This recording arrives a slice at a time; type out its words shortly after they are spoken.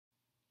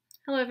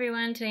Hello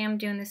everyone, today I'm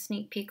doing the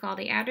sneak peek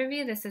Aldi ad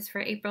review. This is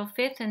for April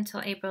 5th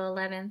until April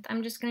 11th.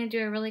 I'm just going to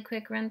do a really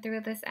quick run through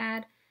of this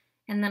ad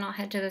and then I'll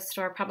head to the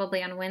store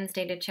probably on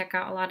Wednesday to check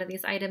out a lot of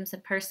these items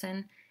in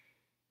person.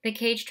 The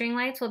cage string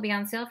lights will be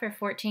on sale for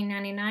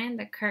 $14.99,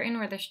 the curtain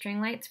or the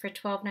string lights for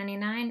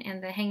 $12.99,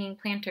 and the hanging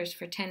planters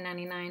for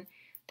 $10.99.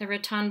 The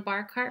rattan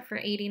bar cart for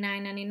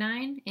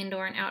 $89.99,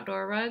 indoor and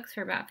outdoor rugs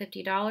for about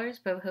 $50,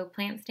 boho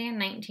plant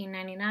stand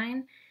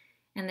 $19.99,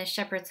 and the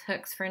shepherd's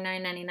hooks for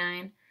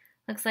 $9.99.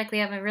 Looks like we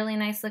have a really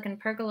nice looking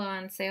pergola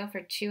on sale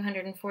for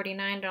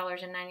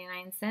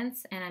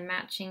 $249.99 and a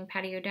matching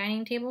patio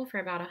dining table for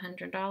about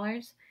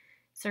 $100.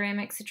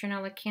 Ceramic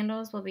citronella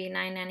candles will be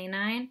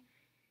 $9.99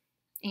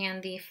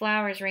 and the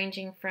flowers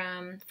ranging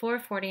from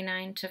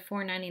 $4.49 to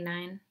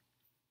 $4.99.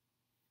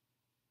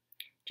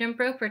 Jump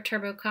rope or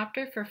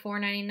turbocopter for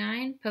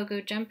 $4.99,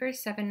 pogo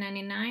jumpers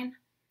 $7.99,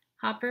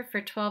 hopper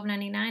for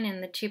 $12.99,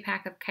 and the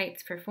 2-pack of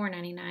kites for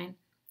 $4.99.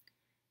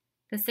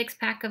 The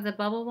 6-pack of the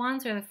bubble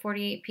wands are the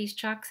 48-piece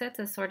chalk sets,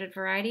 assorted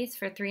varieties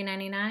for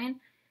 $3.99.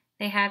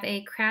 They have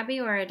a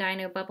Krabby or a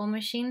Dino bubble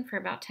machine for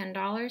about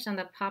 $10 and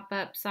the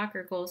pop-up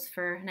soccer goals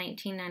for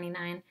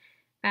 $19.99.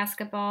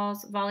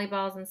 Basketballs,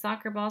 volleyballs, and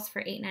soccer balls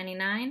for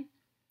 $8.99.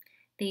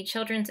 The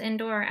children's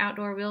indoor or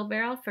outdoor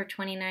wheelbarrow for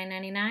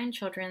 $29.99.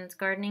 Children's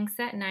gardening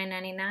set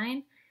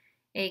 $9.99.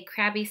 A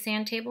Krabby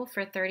sand table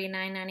for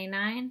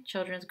 $39.99,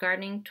 children's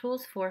gardening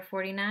tools for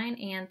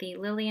 $4.49, and the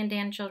Lily and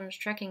Dan children's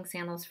trekking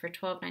sandals for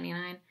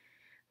 $12.99.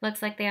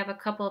 Looks like they have a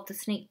couple of the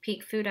sneak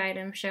peek food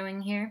items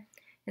showing here.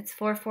 It's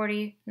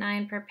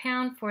 $4.49 per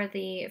pound for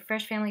the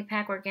Fresh Family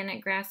Pack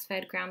organic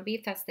grass-fed ground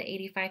beef. That's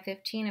the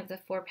 85/15 of the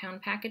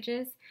 4-pound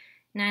packages.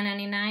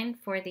 $9.99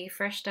 for the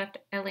fresh stuffed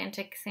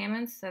Atlantic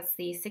salmons. That's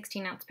the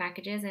 16-ounce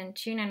packages, and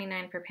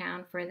 $2.99 per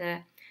pound for the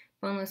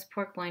boneless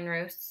pork loin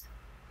roasts.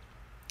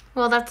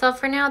 Well, that's all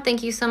for now.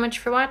 Thank you so much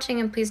for watching,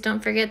 and please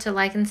don't forget to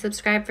like and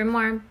subscribe for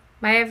more.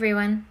 Bye,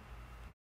 everyone.